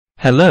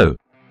Hello,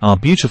 our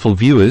beautiful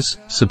viewers,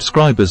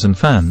 subscribers and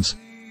fans.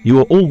 You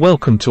are all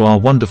welcome to our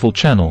wonderful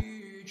channel.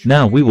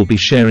 Now we will be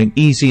sharing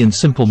easy and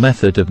simple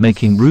method of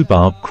making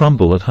rhubarb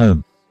crumble at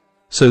home.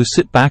 So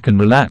sit back and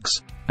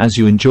relax, as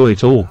you enjoy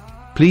it all.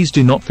 Please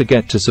do not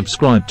forget to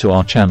subscribe to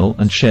our channel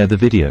and share the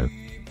video.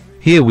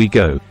 Here we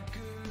go.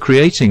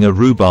 Creating a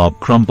rhubarb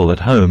crumble at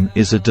home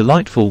is a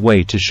delightful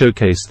way to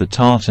showcase the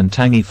tart and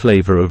tangy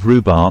flavor of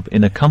rhubarb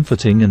in a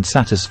comforting and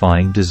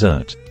satisfying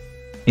dessert.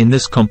 In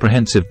this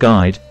comprehensive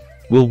guide,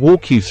 we'll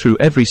walk you through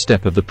every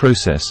step of the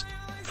process,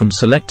 from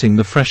selecting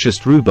the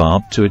freshest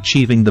rhubarb to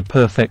achieving the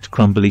perfect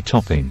crumbly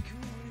topping.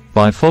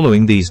 By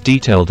following these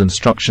detailed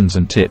instructions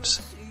and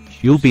tips,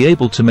 you'll be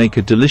able to make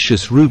a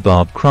delicious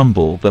rhubarb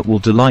crumble that will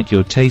delight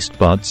your taste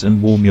buds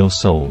and warm your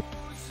soul.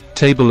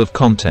 Table of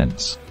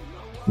contents.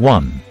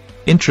 1.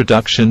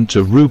 Introduction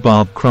to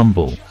rhubarb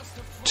crumble.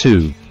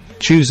 2.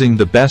 Choosing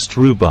the best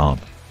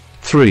rhubarb.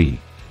 3.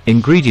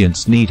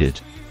 Ingredients needed.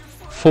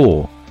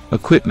 4.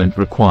 Equipment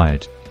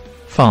required.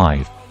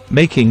 5.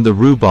 Making the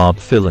rhubarb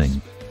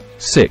filling.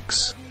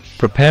 6.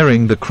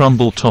 Preparing the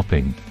crumble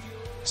topping.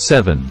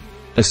 7.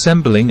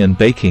 Assembling and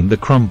baking the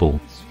crumble.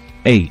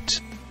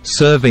 8.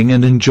 Serving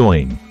and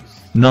enjoying.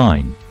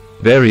 9.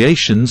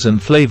 Variations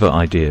and flavor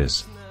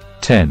ideas.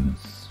 10.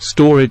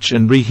 Storage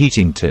and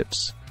reheating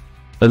tips.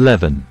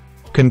 11.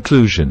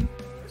 Conclusion.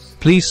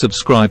 Please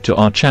subscribe to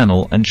our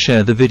channel and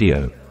share the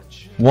video.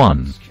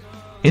 1.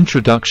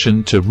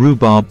 Introduction to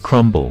rhubarb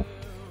crumble.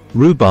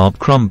 Rhubarb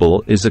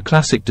crumble is a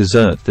classic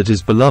dessert that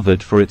is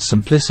beloved for its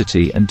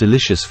simplicity and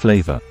delicious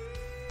flavor.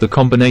 The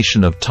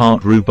combination of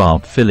tart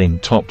rhubarb filling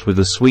topped with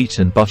a sweet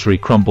and buttery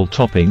crumble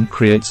topping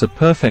creates a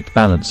perfect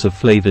balance of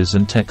flavors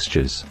and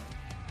textures.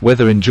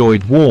 Whether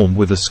enjoyed warm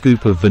with a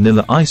scoop of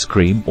vanilla ice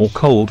cream or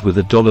cold with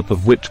a dollop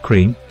of whipped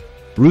cream,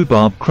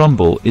 rhubarb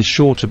crumble is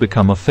sure to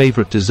become a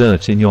favorite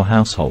dessert in your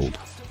household.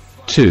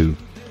 2.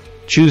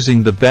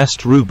 Choosing the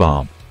best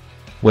rhubarb.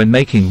 When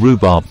making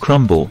rhubarb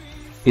crumble,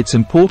 it's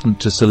important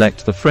to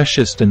select the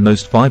freshest and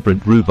most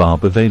vibrant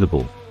rhubarb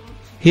available.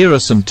 Here are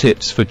some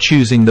tips for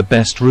choosing the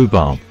best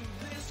rhubarb.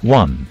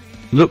 1.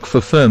 Look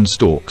for firm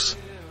stalks.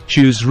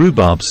 Choose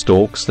rhubarb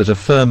stalks that are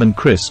firm and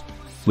crisp,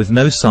 with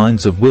no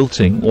signs of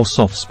wilting or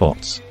soft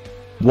spots.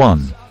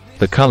 1.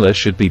 The color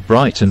should be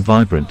bright and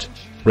vibrant,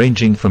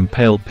 ranging from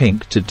pale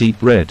pink to deep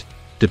red,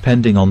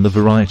 depending on the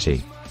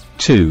variety.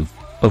 2.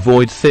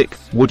 Avoid thick,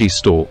 woody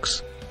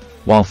stalks.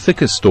 While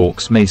thicker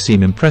stalks may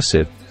seem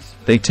impressive,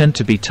 they tend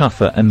to be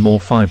tougher and more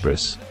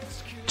fibrous.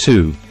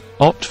 2.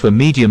 Opt for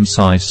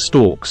medium-sized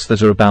stalks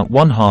that are about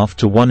 1/2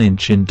 to 1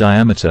 inch in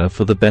diameter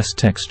for the best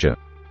texture.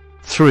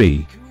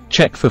 3.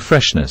 Check for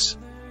freshness.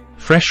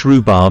 Fresh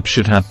rhubarb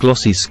should have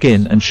glossy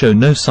skin and show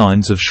no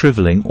signs of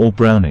shriveling or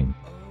browning.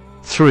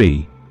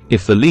 3.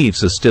 If the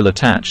leaves are still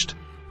attached,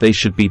 they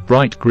should be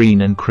bright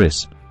green and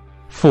crisp.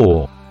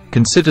 4.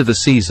 Consider the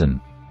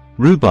season.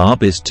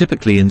 Rhubarb is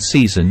typically in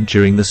season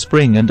during the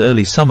spring and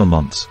early summer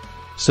months,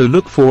 so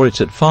look for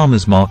it at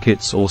farmers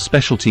markets or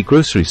specialty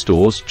grocery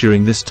stores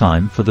during this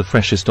time for the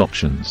freshest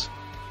options.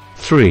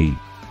 3.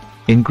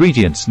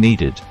 Ingredients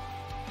needed.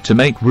 To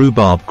make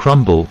rhubarb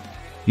crumble,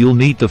 you'll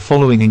need the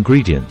following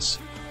ingredients.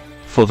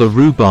 For the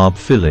rhubarb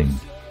filling.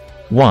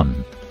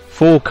 1.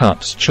 4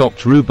 cups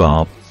chopped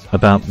rhubarb,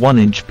 about 1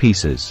 inch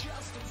pieces.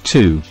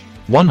 2.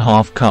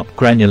 1/2 cup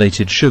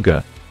granulated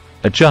sugar.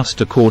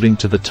 Adjust according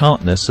to the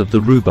tartness of the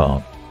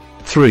rhubarb.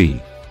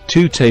 3.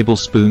 2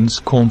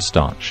 tablespoons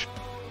cornstarch.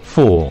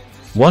 4.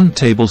 1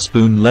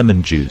 tablespoon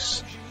lemon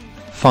juice.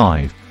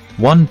 5.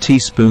 1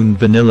 teaspoon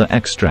vanilla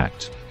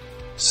extract.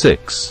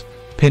 6.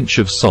 Pinch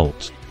of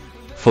salt.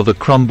 For the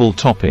crumble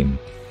topping.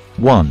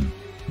 1.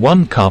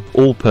 1 cup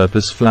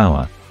all-purpose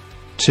flour.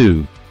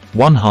 2.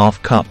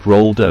 1/2 cup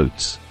rolled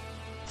oats.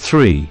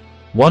 3.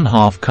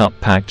 1/2 cup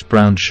packed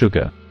brown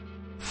sugar.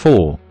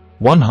 4.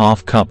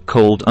 1/2 cup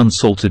cold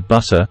unsalted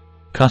butter,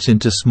 cut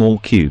into small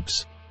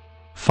cubes.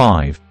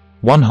 5.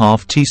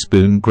 1/2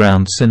 teaspoon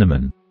ground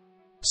cinnamon.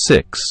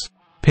 6.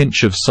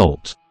 Pinch of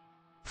salt.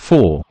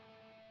 4.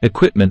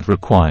 Equipment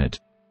required.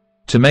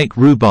 To make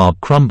rhubarb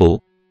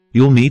crumble,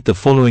 you'll need the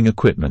following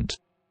equipment.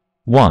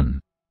 1.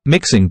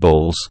 Mixing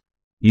bowls.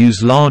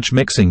 Use large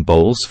mixing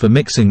bowls for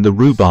mixing the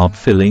rhubarb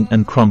filling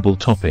and crumble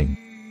topping.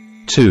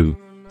 2.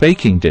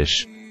 Baking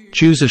dish.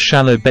 Choose a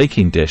shallow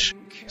baking dish,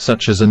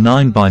 such as a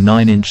 9 by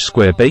 9 inch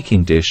square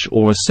baking dish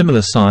or a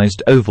similar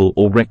sized oval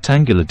or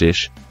rectangular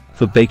dish,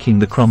 for baking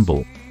the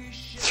crumble.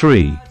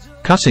 3.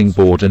 Cutting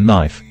board and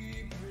knife.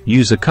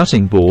 Use a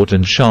cutting board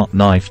and sharp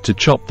knife to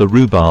chop the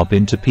rhubarb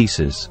into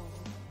pieces.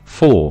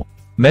 4.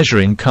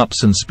 Measuring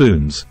cups and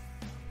spoons.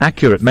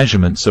 Accurate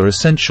measurements are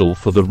essential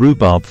for the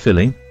rhubarb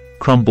filling,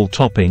 crumble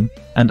topping,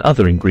 and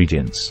other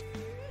ingredients.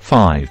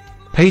 5.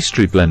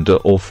 Pastry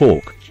blender or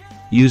fork.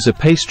 Use a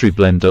pastry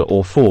blender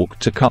or fork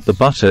to cut the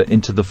butter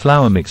into the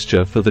flour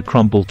mixture for the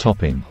crumble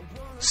topping.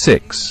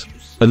 6.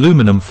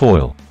 Aluminum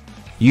foil.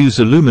 Use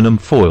aluminum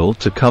foil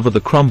to cover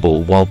the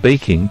crumble while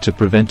baking to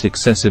prevent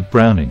excessive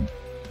browning.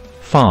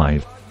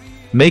 5.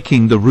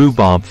 Making the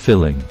rhubarb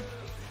filling.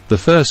 The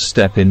first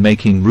step in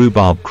making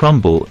rhubarb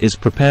crumble is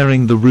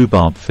preparing the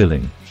rhubarb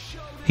filling.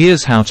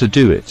 Here's how to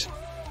do it.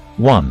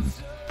 1.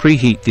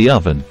 Preheat the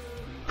oven.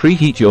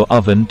 Preheat your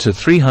oven to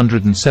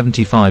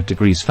 375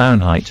 degrees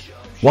Fahrenheit,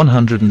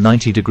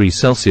 190 degrees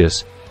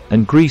Celsius,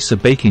 and grease a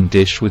baking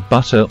dish with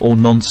butter or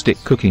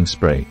non-stick cooking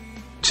spray.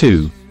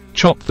 2.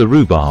 Chop the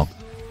rhubarb.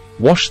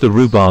 Wash the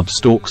rhubarb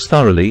stalks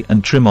thoroughly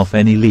and trim off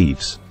any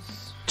leaves.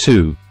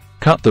 2.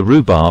 Cut the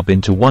rhubarb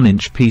into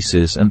 1-inch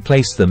pieces and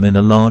place them in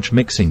a large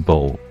mixing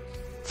bowl.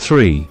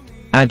 3.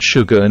 Add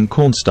sugar and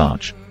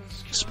cornstarch.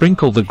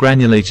 Sprinkle the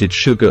granulated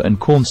sugar and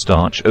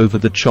cornstarch over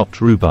the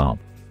chopped rhubarb.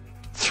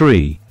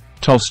 3.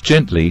 Toss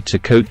gently to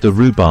coat the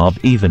rhubarb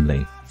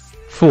evenly.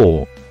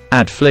 4.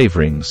 Add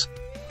flavorings.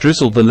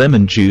 Drizzle the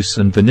lemon juice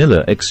and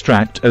vanilla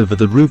extract over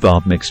the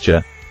rhubarb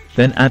mixture,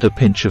 then add a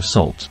pinch of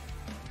salt.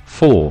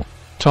 4.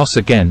 Toss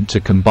again to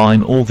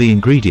combine all the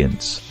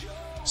ingredients.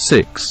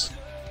 6.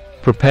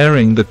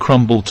 Preparing the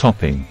crumble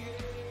topping.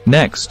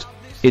 Next,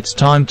 it's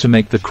time to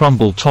make the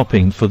crumble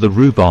topping for the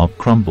rhubarb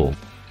crumble.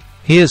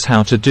 Here's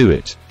how to do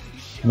it.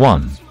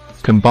 1.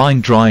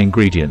 Combine dry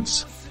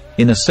ingredients.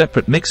 In a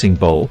separate mixing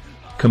bowl,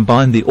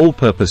 combine the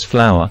all-purpose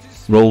flour,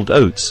 rolled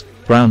oats,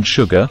 brown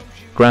sugar,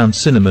 ground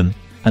cinnamon,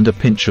 and a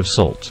pinch of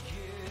salt.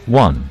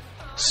 1.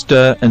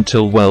 Stir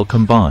until well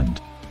combined.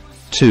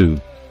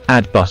 2.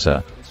 Add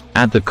butter.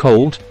 Add the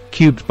cold,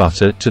 cubed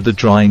butter to the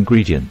dry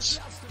ingredients.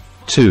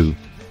 2.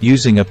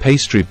 Using a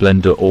pastry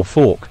blender or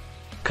fork,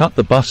 cut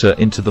the butter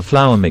into the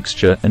flour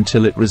mixture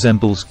until it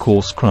resembles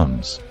coarse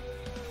crumbs.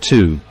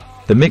 2.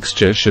 The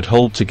mixture should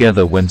hold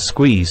together when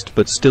squeezed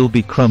but still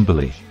be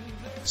crumbly.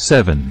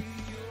 7.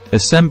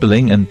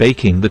 Assembling and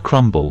baking the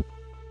crumble.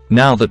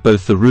 Now that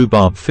both the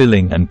rhubarb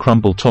filling and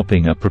crumble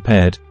topping are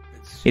prepared,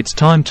 it's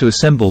time to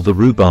assemble the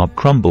rhubarb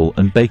crumble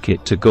and bake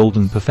it to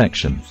golden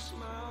perfection.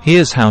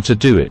 Here's how to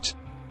do it.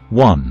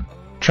 1.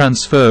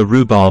 Transfer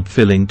rhubarb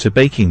filling to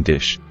baking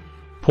dish.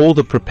 Pour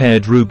the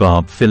prepared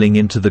rhubarb filling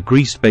into the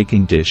greased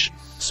baking dish,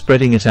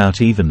 spreading it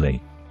out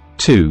evenly.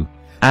 2.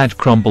 Add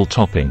crumble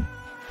topping.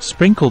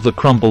 Sprinkle the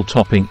crumble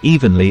topping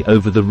evenly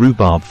over the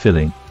rhubarb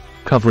filling,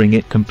 covering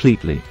it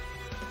completely.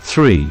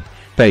 3.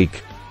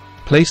 Bake.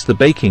 Place the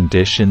baking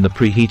dish in the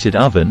preheated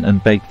oven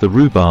and bake the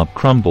rhubarb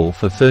crumble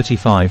for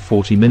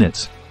 35–40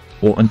 minutes,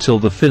 or until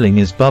the filling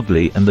is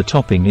bubbly and the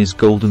topping is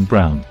golden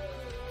brown.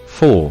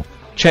 4.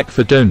 Check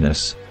for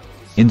doneness.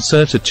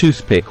 Insert a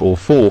toothpick or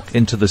fork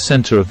into the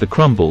center of the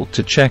crumble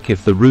to check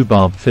if the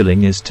rhubarb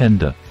filling is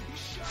tender.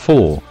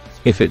 4.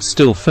 If it's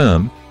still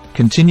firm,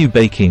 continue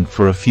baking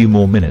for a few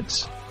more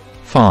minutes.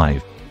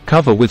 5.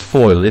 Cover with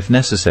foil if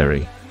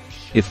necessary.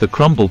 If the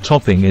crumble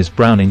topping is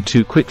browning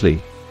too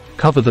quickly,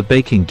 cover the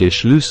baking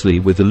dish loosely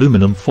with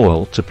aluminum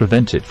foil to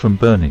prevent it from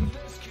burning.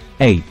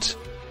 8.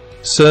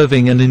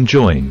 Serving and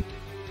enjoying.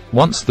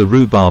 Once the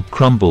rhubarb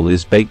crumble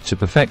is baked to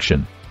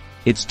perfection,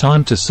 it's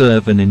time to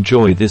serve and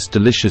enjoy this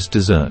delicious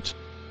dessert.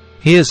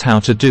 Here's how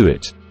to do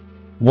it.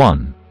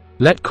 1.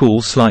 Let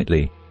cool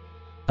slightly.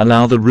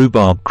 Allow the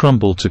rhubarb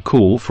crumble to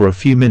cool for a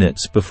few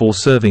minutes before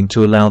serving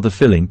to allow the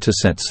filling to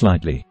set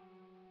slightly.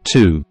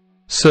 2.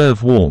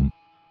 Serve warm.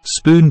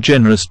 Spoon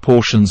generous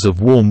portions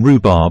of warm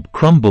rhubarb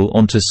crumble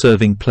onto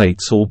serving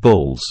plates or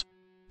bowls.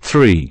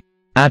 3.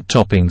 Add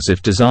toppings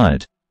if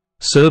desired.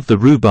 Serve the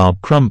rhubarb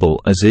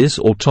crumble as is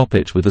or top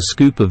it with a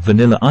scoop of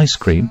vanilla ice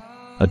cream,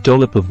 a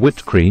dollop of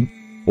whipped cream,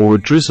 or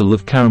a drizzle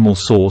of caramel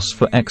sauce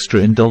for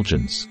extra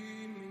indulgence.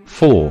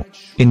 4.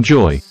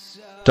 Enjoy.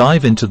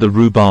 Dive into the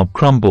rhubarb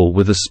crumble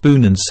with a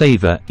spoon and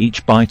savor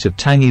each bite of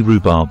tangy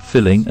rhubarb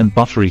filling and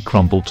buttery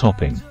crumble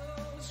topping.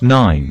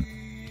 9.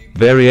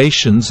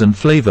 Variations and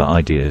flavor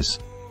ideas.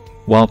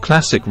 While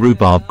classic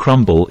rhubarb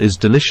crumble is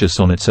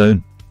delicious on its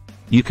own,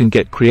 you can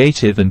get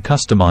creative and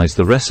customize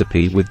the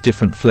recipe with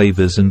different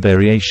flavors and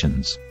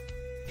variations.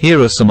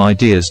 Here are some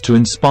ideas to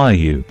inspire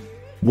you.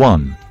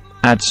 1.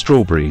 Add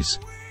strawberries.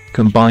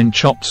 Combine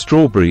chopped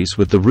strawberries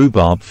with the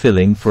rhubarb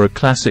filling for a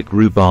classic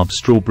rhubarb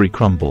strawberry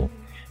crumble.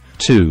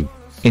 2.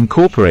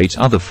 Incorporate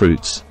other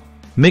fruits.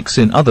 Mix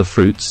in other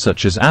fruits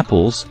such as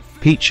apples,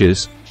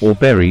 peaches, or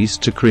berries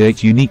to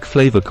create unique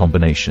flavor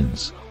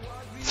combinations.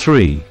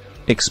 3.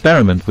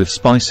 Experiment with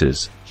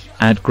spices.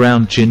 Add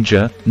ground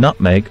ginger,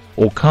 nutmeg,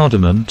 or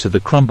cardamom to the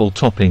crumble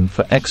topping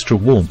for extra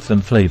warmth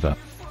and flavor.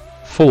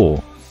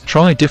 4.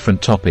 Try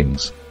different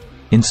toppings.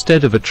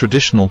 Instead of a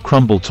traditional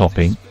crumble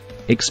topping,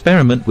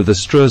 experiment with a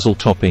streusel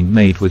topping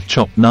made with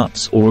chopped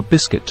nuts or a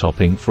biscuit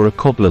topping for a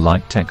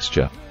cobbler-like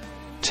texture.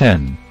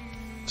 10.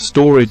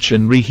 Storage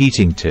and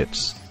reheating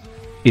tips.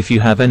 If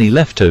you have any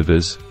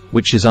leftovers,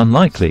 which is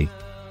unlikely,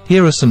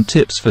 here are some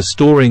tips for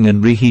storing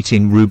and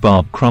reheating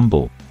rhubarb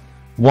crumble.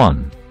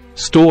 1.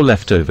 Store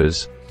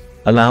leftovers.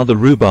 Allow the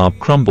rhubarb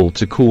crumble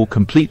to cool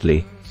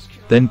completely,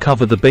 then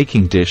cover the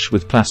baking dish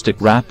with plastic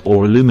wrap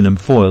or aluminum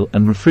foil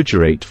and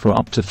refrigerate for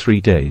up to 3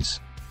 days.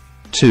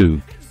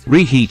 2.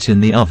 Reheat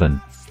in the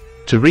oven.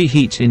 To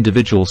reheat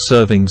individual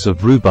servings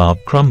of rhubarb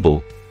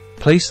crumble,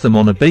 place them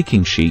on a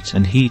baking sheet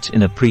and heat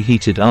in a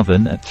preheated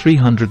oven at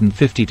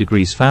 350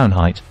 degrees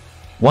Fahrenheit,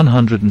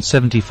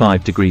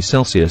 175 degrees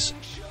Celsius,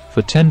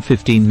 for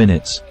 10-15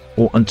 minutes,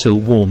 or until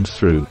warmed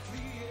through.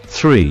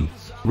 3.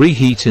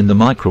 Reheat in the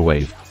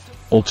microwave.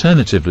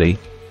 Alternatively,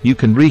 you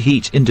can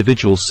reheat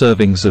individual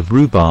servings of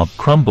rhubarb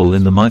crumble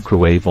in the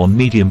microwave on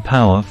medium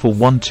power for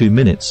 1-2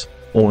 minutes,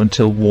 or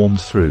until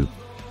warmed through.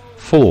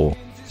 4.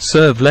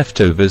 Serve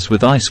leftovers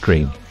with ice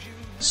cream.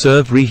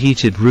 Serve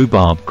reheated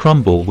rhubarb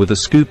crumble with a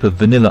scoop of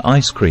vanilla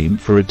ice cream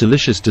for a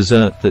delicious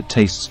dessert that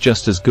tastes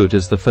just as good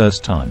as the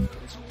first time.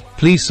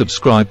 Please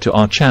subscribe to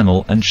our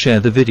channel and share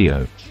the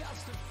video.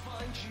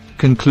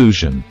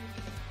 Conclusion.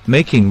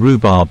 Making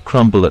rhubarb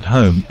crumble at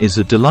home is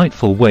a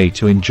delightful way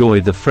to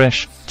enjoy the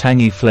fresh,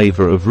 tangy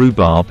flavor of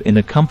rhubarb in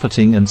a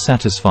comforting and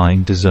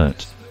satisfying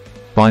dessert.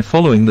 By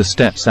following the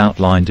steps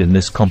outlined in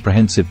this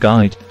comprehensive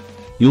guide,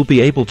 you'll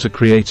be able to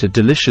create a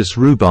delicious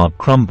rhubarb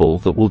crumble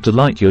that will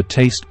delight your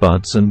taste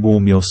buds and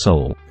warm your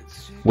soul.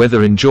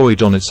 Whether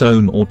enjoyed on its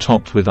own or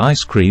topped with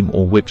ice cream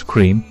or whipped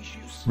cream,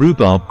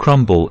 rhubarb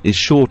crumble is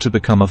sure to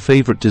become a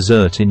favorite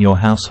dessert in your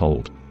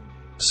household.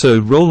 So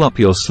roll up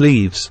your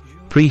sleeves,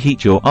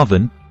 preheat your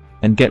oven,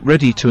 and get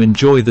ready to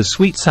enjoy the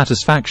sweet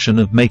satisfaction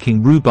of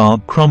making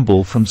rhubarb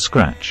crumble from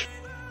scratch.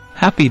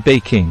 Happy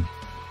baking!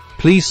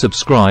 Please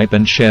subscribe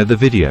and share the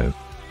video.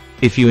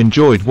 If you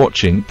enjoyed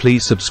watching,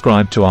 please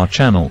subscribe to our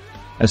channel,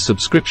 as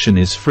subscription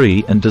is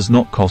free and does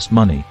not cost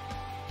money.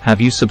 Have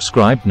you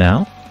subscribed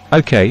now?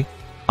 Okay,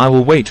 I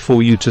will wait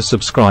for you to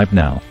subscribe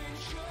now.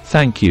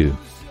 Thank you.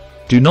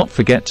 Do not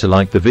forget to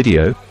like the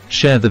video,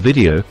 share the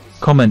video,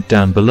 comment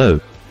down below,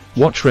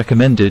 watch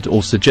recommended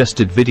or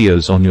suggested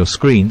videos on your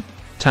screen,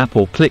 tap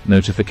or click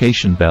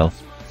notification bell,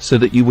 so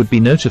that you would be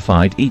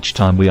notified each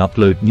time we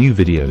upload new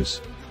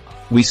videos.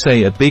 We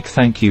say a big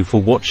thank you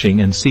for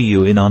watching and see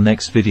you in our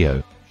next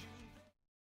video.